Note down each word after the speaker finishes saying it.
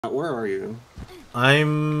Where are you?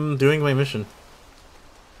 I'm doing my mission.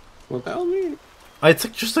 Without me? It's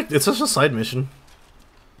just a side mission.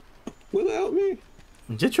 Without me?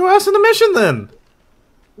 Get your ass in the mission then.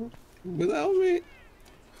 Without me?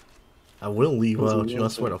 I will leave without you. I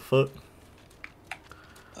swear to fuck.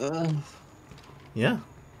 Yeah.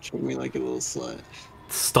 Treat me like a little slut.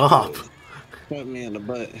 Stop. Put me in the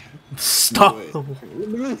butt. Stop.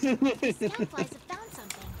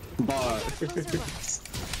 Bar.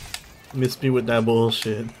 Miss me with that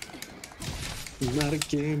bullshit. Not a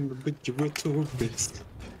game, but you're a tourist.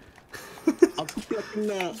 I'll be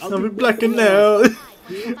blacking out. I'll be blacking out.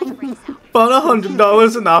 Found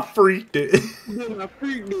 $100 and I freaked it. Then I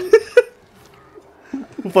freaked it.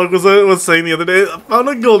 Fuck was saying the other day, I found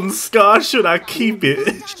a golden scar, should I keep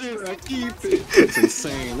it? Should I keep it? It's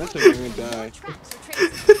insane. That thing ain't gonna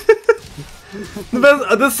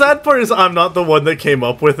die. The sad part is I'm not the one that came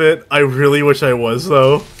up with it. I really wish I was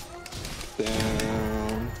though.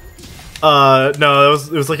 Damn. No,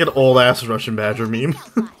 it was like an old ass Russian Badger meme.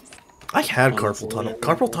 I had carpal tunnel.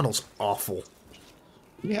 Carpal tunnel's awful.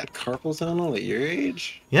 You had carpal tunnel at your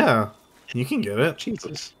age? Yeah, you can get it.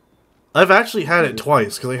 Jesus. I've actually had it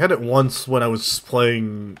twice, because I had it once when I was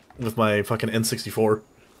playing with my fucking N64.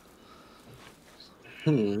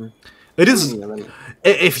 It is...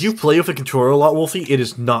 If you play with a controller a lot, Wolfie, it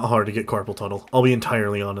is not hard to get carpal tunnel. I'll be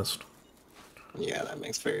entirely honest. Yeah, that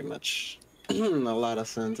makes very much... a lot of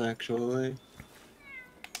sense, actually.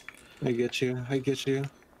 I get you. I get you.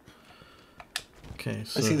 Okay,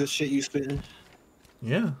 so... I see the shit you spitting.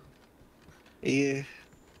 Yeah. Yeah.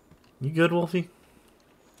 You good, Wolfie?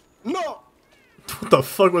 No! What the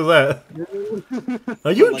fuck was that?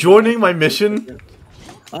 Are you joining my mission?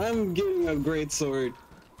 I'm getting a great sword.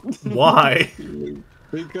 Why?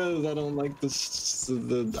 Because I don't like the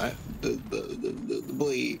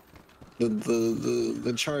blade.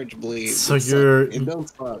 The charge blade. So it don't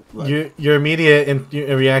suck, but... your immediate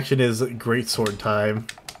reaction is great sword time.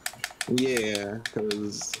 Yeah,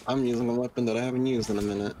 because I'm using a weapon that I haven't used in a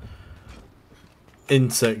minute.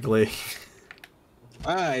 Insect glaive.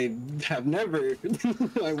 I have never.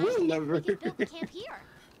 I will never.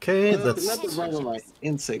 Okay, that's nothing wrong with my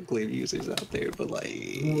insect glaive users out there, but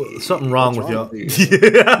like something wrong with y'all.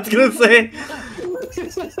 Yeah, I was gonna say.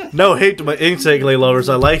 No hate to my insect glaive lovers.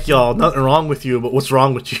 I like y'all. Nothing wrong with you, but what's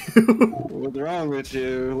wrong with you? What's wrong with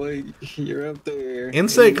you? Like you're up there.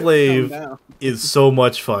 Insect glaive is so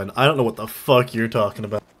much fun. I don't know what the fuck you're talking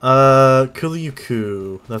about.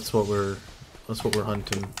 Kuliuku. That's what we're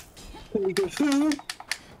hunting.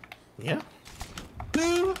 Yeah.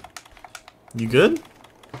 You good?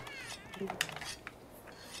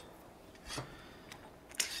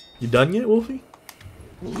 You done yet, Wolfie?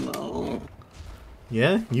 No.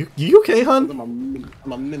 Yeah? You okay, hun?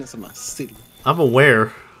 I'm a menace of my city. I'm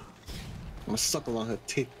aware. I'm a suckle on her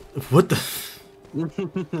tip. What the?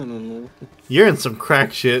 You're in some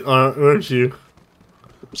crack shit, aren't you?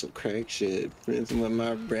 Some crack shit. Friends with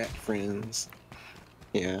my rat friends.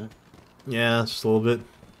 Yeah. Yeah, just a little bit.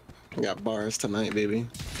 I got bars tonight, baby.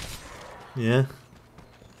 Yeah.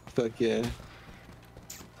 Fuck yeah.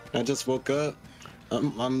 I just woke up.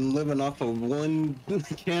 I'm living off of one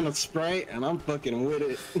can of Sprite, and I'm fucking with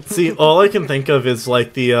it. See, all I can think of is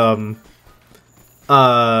like the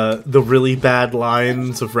really bad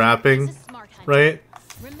lines of rapping, right?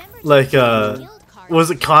 Like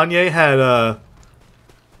was it Kanye had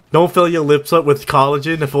don't fill your lips up with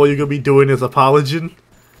collagen if all you're gonna be doing is apologin?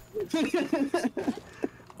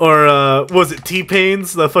 Or was it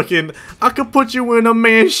T-Pain's the fucking I could put you in a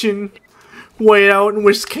mansion way out in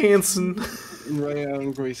Wisconsin? Way out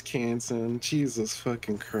in Wisconsin. Jesus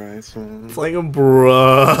fucking Christ, man. It's like a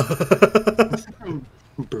bruh.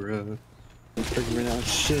 Bruh. I'm figuring out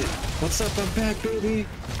shit. What's up, I'm back, baby?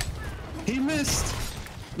 He missed.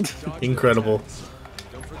 Incredible.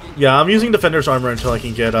 Yeah, I'm using Defender's armor until I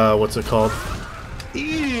can get what's it called?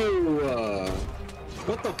 Ew.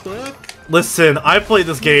 What the fuck? Listen, I played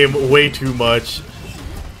this game way too much.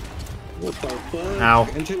 What the fuck? Ow.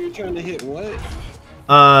 Until you're trying to hit what?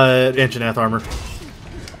 Anjanath armor.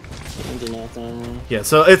 Anjanath armor. Yeah,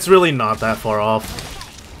 so it's really not that far off.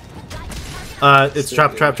 It's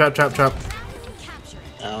trap. Ow.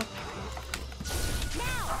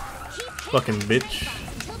 Fucking bitch.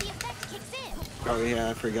 Oh yeah,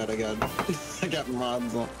 I forgot I got I got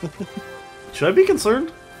mods on. Should I be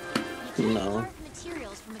concerned? No.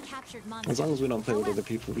 As long as we don't play with other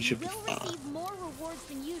people, we should be fine.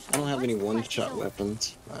 I don't have any one-shot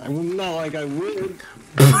weapons. I would not like I would.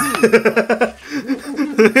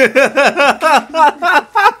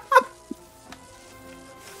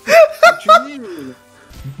 What you mean?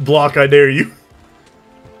 Block, I dare you.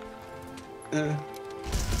 I'm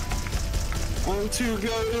too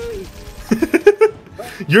good.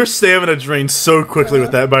 Your stamina drains so quickly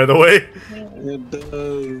with that, by the way. It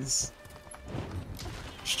does.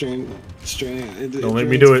 Strain. Don't make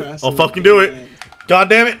me do it. I'll fucking do it. God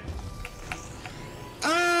damn it.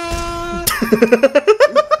 Ah!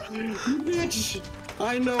 Bitch!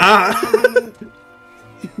 I know.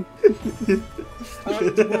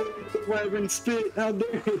 I'm spit. How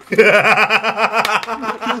dare you?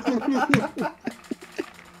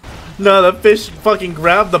 No, the fish fucking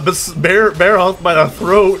grabbed the bear health by the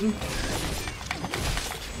throat.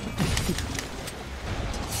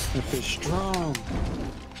 The fish strong.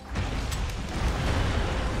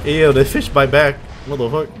 Ew, the fish bite back. What the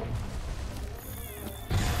fuck?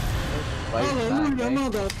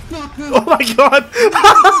 Oh my god!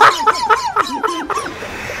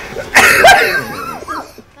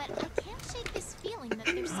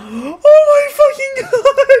 Oh my fucking god!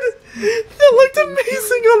 That looked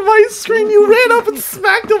amazing on my screen. You ran up and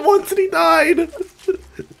smacked him once and he died.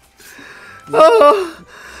 Oh,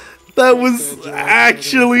 that was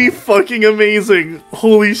actually fucking amazing.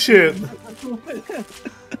 Holy shit.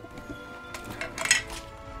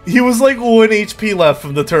 He was like 1 HP left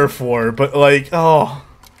from the turf war, but like, oh.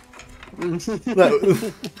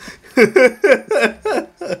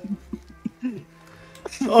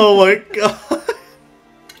 Oh my god.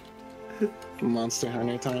 Monster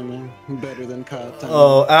Hunter timing. Better than COD timing.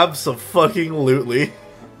 Oh, abso-fucking-lutely.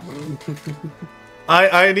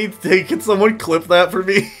 I need to can someone clip that for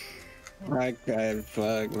me? I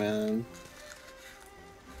fuck, man.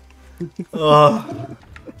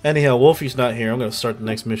 Anyhow, Wolfie's not here. I'm gonna start the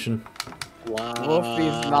next mission. Wow.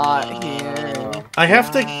 Wolfie's not here. I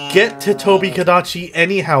have to get to Tobi Kadachi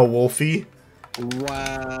anyhow, Wolfie.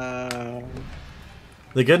 Wow.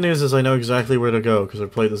 The good news is I know exactly where to go, because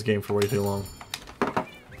I've played this game for way too long.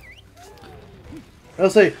 I'll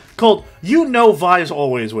say, Colt, you know Vi's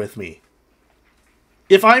always with me.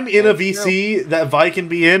 If I'm in a VC that Vi can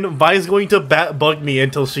be in, Vi's going to bug me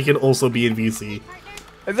until she can also be in VC.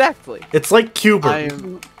 Exactly. It's like Cuber,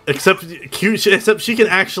 except she can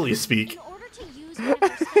actually speak.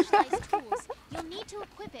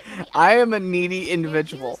 I am a needy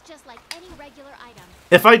individual.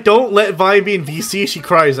 If I don't let Vi be in VC, she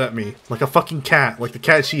cries at me. Like a fucking cat. Like the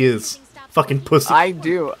cat she is. Fucking pussy. I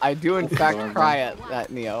do in fact cry at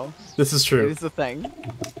that, Neo. This is true. It is the thing.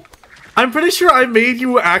 I'm pretty sure I made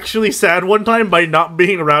you actually sad one time by not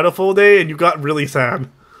being around a full day and you got really sad.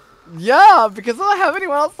 Yeah, because I don't have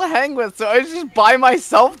anyone else to hang with, so I was just by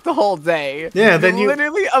myself the whole day. Yeah, then you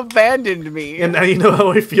literally abandoned me. And now you know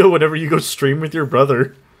how I feel whenever you go stream with your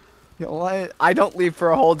brother. You know what? I don't leave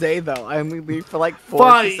for a whole day though. I only leave for like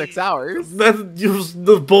 4 to 6 hours. That's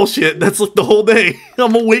the bullshit. That's like the whole day.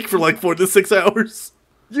 I'm awake for like 4 to 6 hours.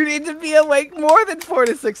 You need to be awake more than 4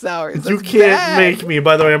 to 6 hours. That's you can't bad. make me.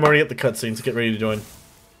 By the way, I'm already at the cutscene, so get ready to join.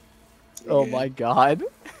 Oh my god.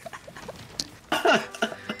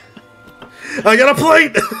 I got a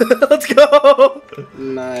plate! Let's go!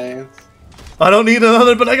 Nice. I don't need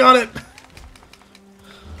another, but I got it!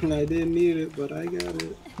 I didn't need it, but I got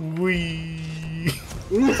it. Wee.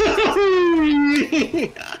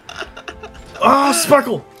 Ah,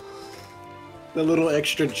 sparkle! The little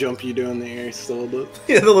extra jump you do in the air sold it.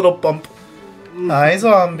 Yeah, the little bump. Hi,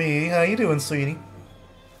 zombie. How you doing, sweetie?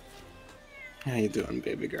 How you doing,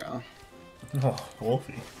 baby girl? Oh,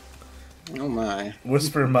 Wolfie. Oh my.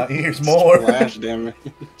 Whisper in my ears more. Splash damage.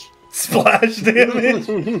 Splash damage?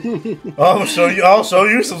 I'll show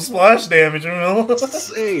you some splash damage, Will.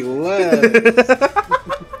 Say less.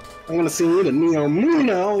 I'm gonna see you the Neo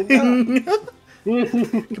Muna.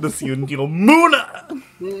 Gonna see you Neo Muna.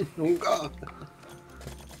 Oh god.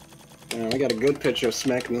 I got a good picture of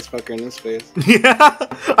smacking this fucker in his face. Yeah,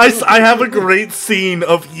 I have a great scene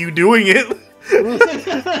of you doing it.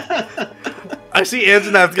 I see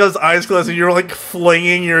Antonath's eyes closed and you're like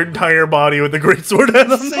flinging your entire body with the greatsword at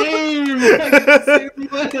him. Same!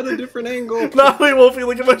 I had a different angle. Not only Wolfie,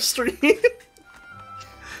 look at my stream.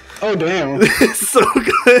 Oh damn. It's so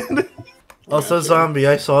good. Also, zombie,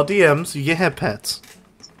 I saw DMs. You have pets.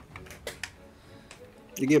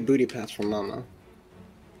 You get booty pats from mama.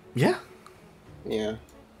 Yeah. Yeah.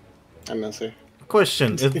 I miss her.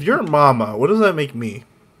 Question, if you're mama, what does that make me?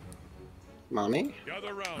 Mommy?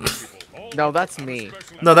 No, that's me.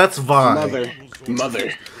 No, that's Vi. Mother.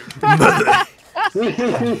 Mother.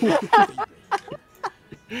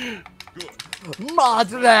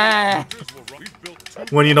 Mother!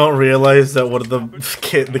 When you don't realize that one of the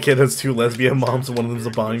kid has 2 lesbian moms and one of them's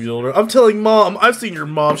a bodybuilder. I'm telling mom, I've seen your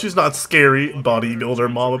mom. She's not scary.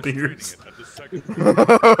 Bodybuilder mom appears.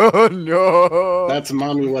 No. That's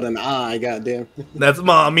mommy with an I, goddamn. That's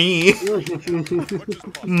mommy.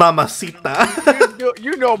 Mamacita.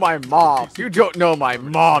 You know my mom. You don't know my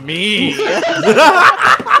mommy.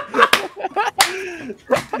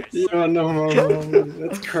 You don't know my mom.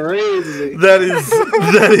 That's crazy. That is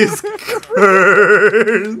cursed.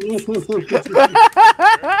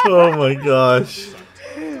 Oh my gosh.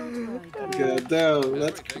 God damn,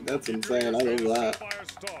 that's insane. I love that.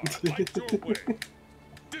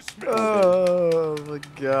 Oh my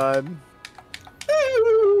god.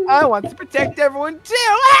 I want to protect everyone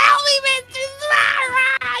too. Help me, Mr.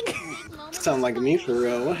 Zwarog! Sound like me for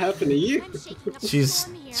real. What happened to you? She's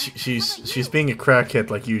being a crackhead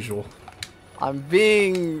like usual. I'm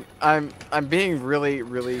being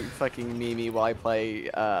really fucking memey while I play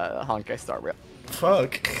Honkai Star Rail.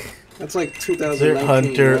 Fuck. That's like 2019. Desert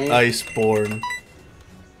Hunter right? Iceborne.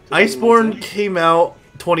 Iceborne came out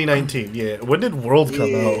 2019. Yeah. When did World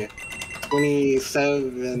come out?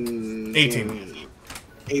 27. 18.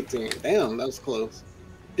 18. Damn, that was close.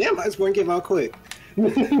 Damn, Iceborne came out quick.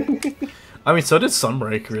 I mean, so did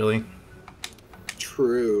Sunbreak, really.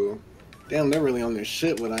 True. Damn, they're really on their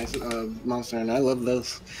shit with Monster, and I love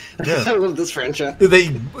those. Yeah. I love this franchise.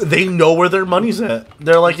 They know where their money's at.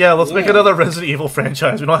 They're like, yeah, let's make another Resident Evil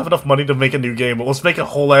franchise. We don't have enough money to make a new game, but let's make a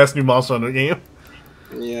whole ass new Monster Hunter game.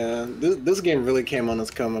 Yeah, this game really came on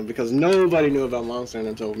its come up because nobody knew about Monster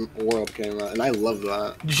Hunter until World came out, and I love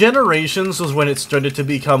that. Generations was when it started to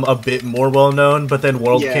become a bit more well known, but then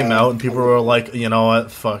World came out and people were like, you know what,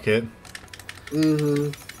 fuck it.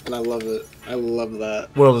 And I love it. I love that.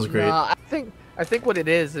 World is great. I think what it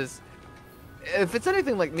is if it's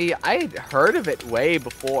anything like me, I had heard of it way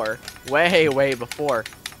before. Way before.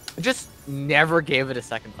 I just never gave it a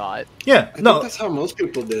second thought. Yeah, I think that's how most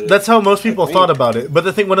people did it. That's how most people thought about it. But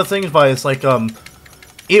one of the things by it's like,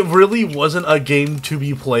 it really wasn't a game to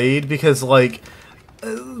be played because like,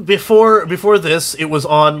 before this, it was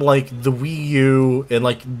on like the Wii U and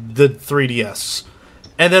like the 3DS,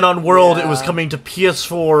 and then on World it was coming to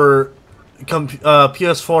PS4.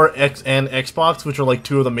 PS4, X, and Xbox, which are like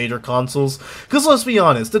two of the major consoles. Because let's be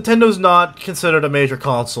honest, Nintendo's not considered a major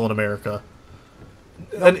console in America.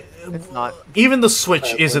 And it's not. Even the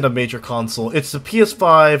Switch isn't a major console. It's the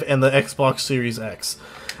PS5 and the Xbox Series X.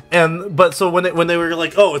 But so when they were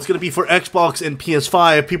like, oh, it's gonna be for Xbox and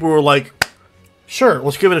PS5, people were like, sure,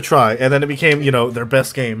 let's give it a try. And then it became, you know, their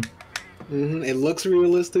best game. It looks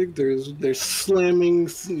realistic. There's slamming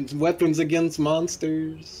weapons against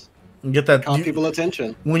monsters. You get that caught people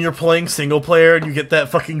attention. When you're playing single player and you get that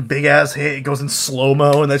fucking big ass hit, it goes in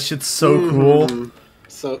slow-mo and that shit's so cool.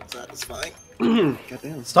 So satisfying.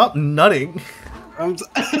 Goddamn. Stop nutting. I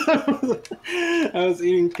was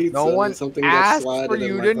eating pizza. No one something asked got for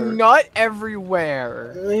you in to my throat. nut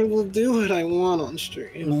everywhere. I will do what I want on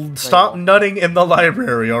stream. Stop nutting in the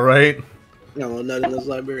library, alright? No, I'll nut in this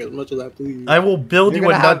library as much as I please. I will build you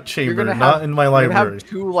a nut chamber, not in my library. You're gonna have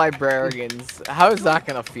 2 librarians. How is that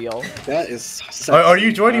gonna feel? That is sexy. Are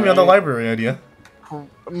you joining me on the library idea?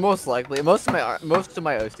 Most likely. Most of my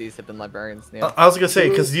OCs have been librarians now. I was gonna say,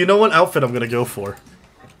 because you know what outfit I'm gonna go for.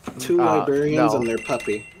 2 librarians and their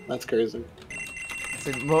puppy. That's crazy.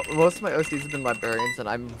 So, most of my OCs have been librarians, and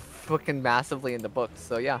I'm fucking massively into books.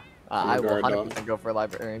 So yeah, I will 100% go for a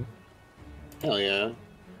librarian. Hell yeah.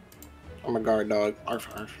 I'm a guard dog. Arf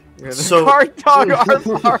arf. So guard dog.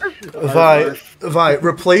 Arf arf. Vi,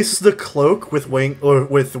 replace the cloak with wing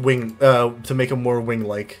to make him more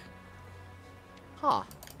wing-like. Huh.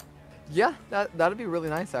 Yeah, that'd be really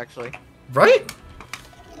nice actually. Right?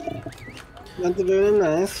 That's very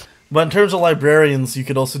nice. But in terms of librarians, you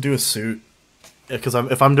could also do a suit. Because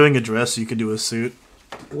if I'm doing a dress, you could do a suit.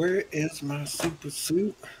 Where is my super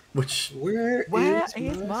suit? Where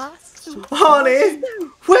is my super Honey,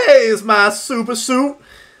 where is my super suit?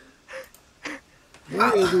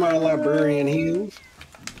 Where is my librarian heels?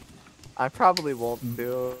 I probably won't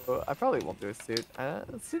do a suit.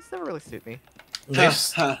 Suits never really suit me.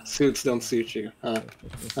 Suits don't suit you.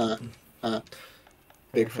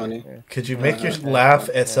 Big funny. Could you make your laugh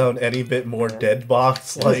and sound any bit more dead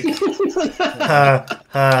box like?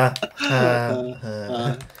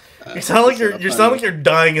 You sound like you're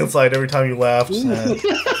dying inside every time you laugh.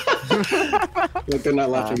 Look, they're not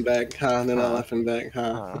laughing back. They're not laughing back.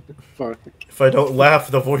 Fuck. If I don't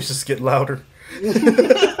laugh, the voices get louder.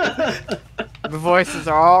 The voices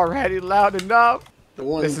are already loud enough.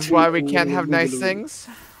 This is why we can't have nice things.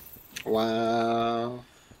 Wow.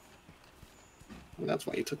 And that's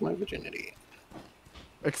why you took my virginity.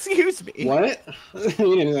 Excuse me. What? You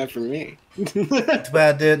didn't do that for me. Too bad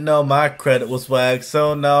I didn't know my credit was whacked,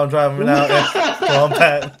 so now I'm driving out and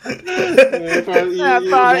Wombat.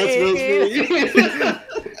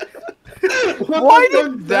 Why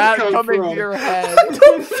did that come into your head? I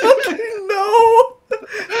don't fucking know.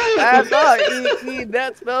 F-R-E-E,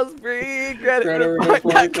 that spells free. Credit report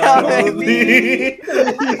not That is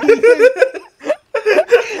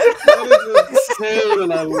insane,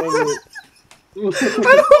 and I love it. I don't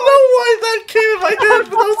know why that came in my head,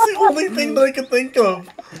 but that was the only thing that I could think of.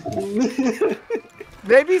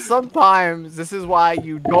 Maybe sometimes this is why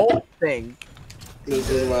you don't think. This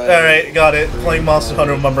is why. Alright, got it. Playing Monster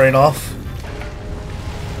Hunter with my brain off.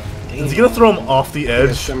 Is he gonna throw him off the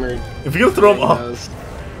edge? If you're gonna throw him off.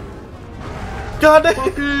 God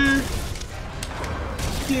damn!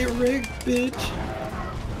 Get rigged, bitch.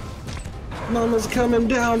 Mama's coming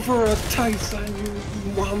down for a Tyson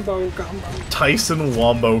Wombo combo. Tyson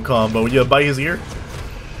Wombo combo. Yeah, bite his ear?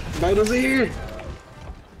 Bite his ear!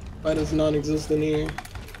 Bite his non-existent ear.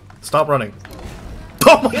 Stop running.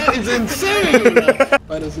 Oh my That is insane!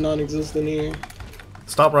 Bite his non-existent ear.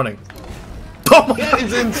 Stop running. Oh my That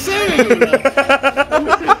is insane!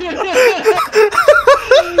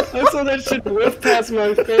 I saw that shit whiff past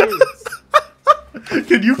my face.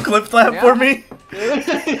 Can you clip that for me?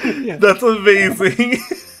 Yeah. That's amazing.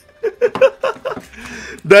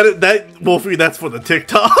 that Wolfie, that's for the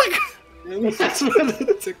TikTok. That's for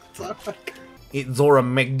the TikTok. It's Zora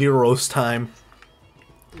McDeros time.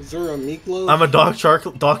 Zora Meatloaf? I'm a dark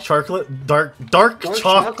chocolate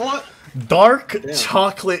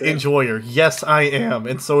chocolate enjoyer. Yes, I am,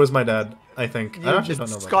 and so is my dad. I think. I actually don't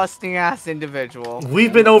know. Disgusting ass individual.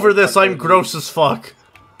 We've been over this. I'm gross as fuck.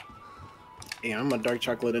 Yeah, I'm a dark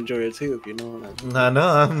chocolate enjoyer too, if you know what I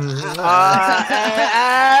know.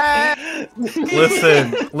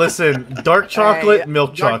 Listen. Dark chocolate,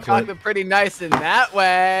 milk dark chocolate. Pretty nice in that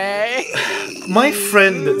way. My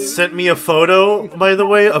friend sent me a photo, by the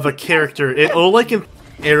way, of a character. Like in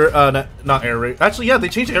not aerator. Actually, yeah, they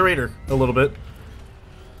changed aerator a little bit.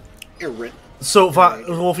 So,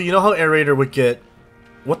 Wolfie, you know how aerator would get?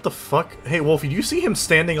 What the fuck? Hey, Wolfie, do you see him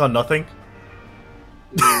standing on nothing?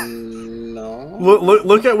 No.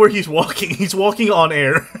 Look at where he's walking. He's walking on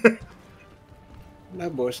air.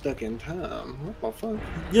 That boy's stuck in time. What the fuck?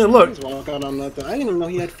 Yeah, look. He's walking on nothing. I didn't even know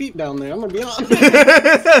he had feet down there. I'm gonna be honest.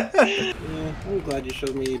 Yeah, I'm glad you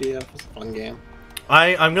showed me EDF. It's a fun game.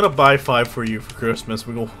 I'm gonna buy 5 for you for Christmas.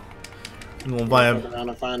 We'll buy him. Fuck around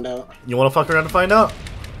and find out. You wanna fuck around and find out?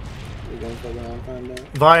 We're gonna fuck around and find out.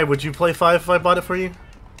 Vi, would you play 5 if I bought it for you?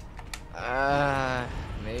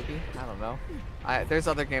 Maybe. I don't know. There's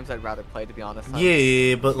other games I'd rather play, to be honest.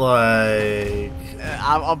 Yeah, but like...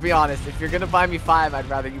 I'll be honest, if you're gonna buy me 5, I'd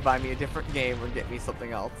rather you buy me a different game or get me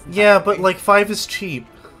something else. Yeah, but like 5 is cheap.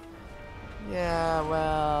 Yeah,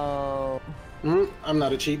 well... I'm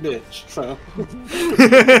not a cheap bitch, so...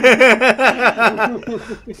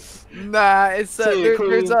 Nah, it's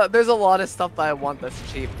there's a lot of stuff that I want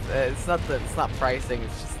that's cheap. It's not pricing,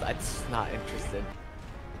 it's just I'm just not interested.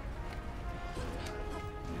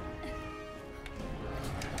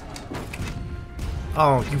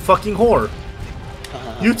 Oh, you fucking whore.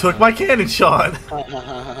 You took my cannon shot.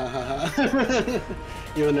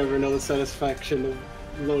 You'll never know the satisfaction of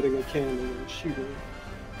loading a cannon and shooting.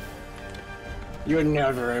 You're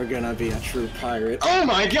never gonna be a true pirate. Oh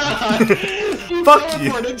my god! You Fuck you.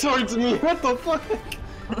 teleported towards me. What the fuck?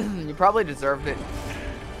 You probably deserved it.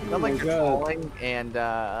 Oh Not like my you're god. falling, and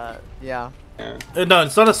yeah. No,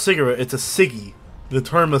 it's not a cigarette. It's a ciggy. The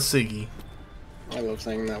term is ciggy. I love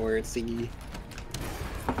saying that word, Siggy.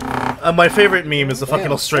 My favorite meme is the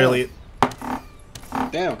fucking Australian.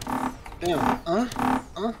 Damn. I'm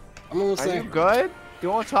almost Are there. you good? Do you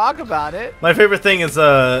want to talk about it? My favorite thing is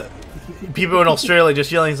people in Australia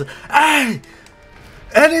just yelling, "Hey,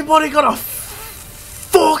 anybody got a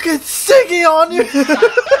fucking ciggy on you?"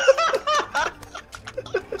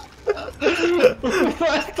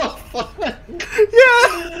 What the fuck? Yeah!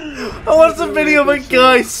 I watched a video of a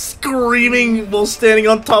guy screaming while standing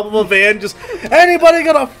on top of a van, just, "Anybody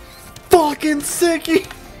got a fucking sickie?"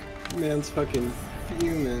 Man's fucking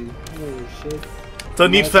fuming. Holy shit. So,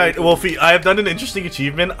 neat fact, Wolfie, I have done an interesting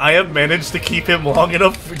achievement. I have managed to keep him long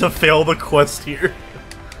enough to fail the quest here.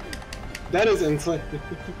 That is insane.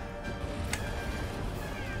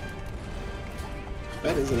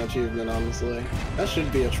 That is an achievement, honestly. That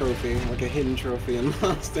should be a trophy, like a hidden trophy in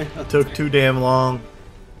Monster Hunter. Took too damn long.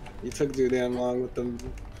 You took too damn long with them.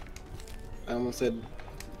 I almost said,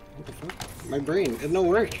 what the fuck? My brain, it no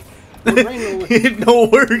work. My brain no work. It no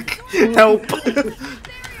work. Help.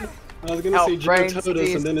 I was gonna say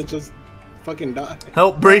Gigatotus and then it just fucking die.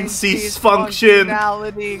 Help brain cease function.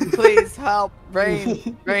 Functionality, please help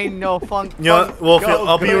brain no funk. You know what, Wolf,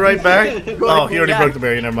 I'll be right back. Oh, he already broke the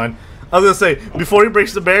barrier, never mind. I was gonna say, before he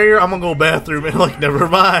breaks the barrier, I'm gonna go bathroom, and like, never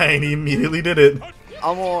mind, he immediately did it.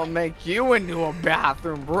 I'm gonna make you into a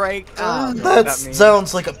bathroom break. That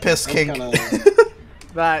sounds like a piss kink.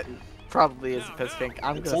 That probably is a piss kink.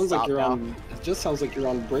 I'm gonna stop now. It just sounds like you're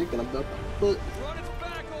on break, and I'm about to...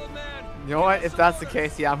 You know what? If that's the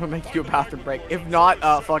case, yeah, I'm gonna make you a bathroom break. If not,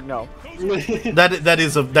 fuck no.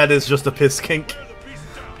 that is just a piss kink.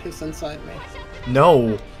 Piss inside me.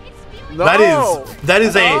 No. No. That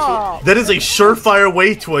is a surefire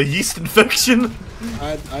way to a yeast infection.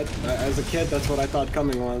 As a kid, that's what I thought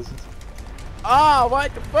coming was. Oh,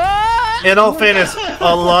 what the fuck? In all fairness,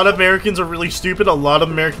 a lot of Americans are really stupid. A lot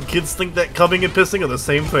of American kids think that coming and pissing are the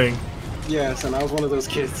same thing. Yes, and I was one of those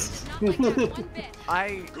kids.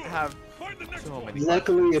 I have so many.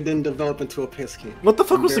 Luckily, it didn't develop into a piss kink. What the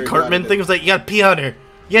fuck was the Cartman thing? It was like, you gotta pee on her.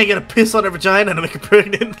 Yeah, you gotta piss on her vagina to make her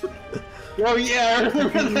pregnant. Oh yeah, I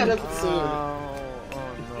remember that episode.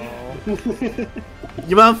 Oh no.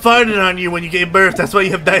 Your mom farted on you when you gave birth, that's why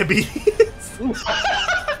you have diabetes.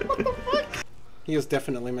 He is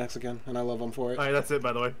definitely Mexican, and I love him for it. Alright, that's it,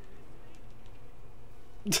 by the way.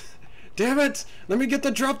 Damn it! Let me get the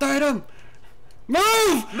dropped item!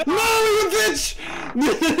 Move! No, you bitch!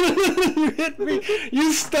 You hit me!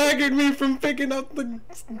 You staggered me from picking up the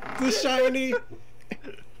shiny!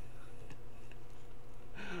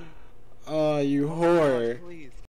 Oh, you whore.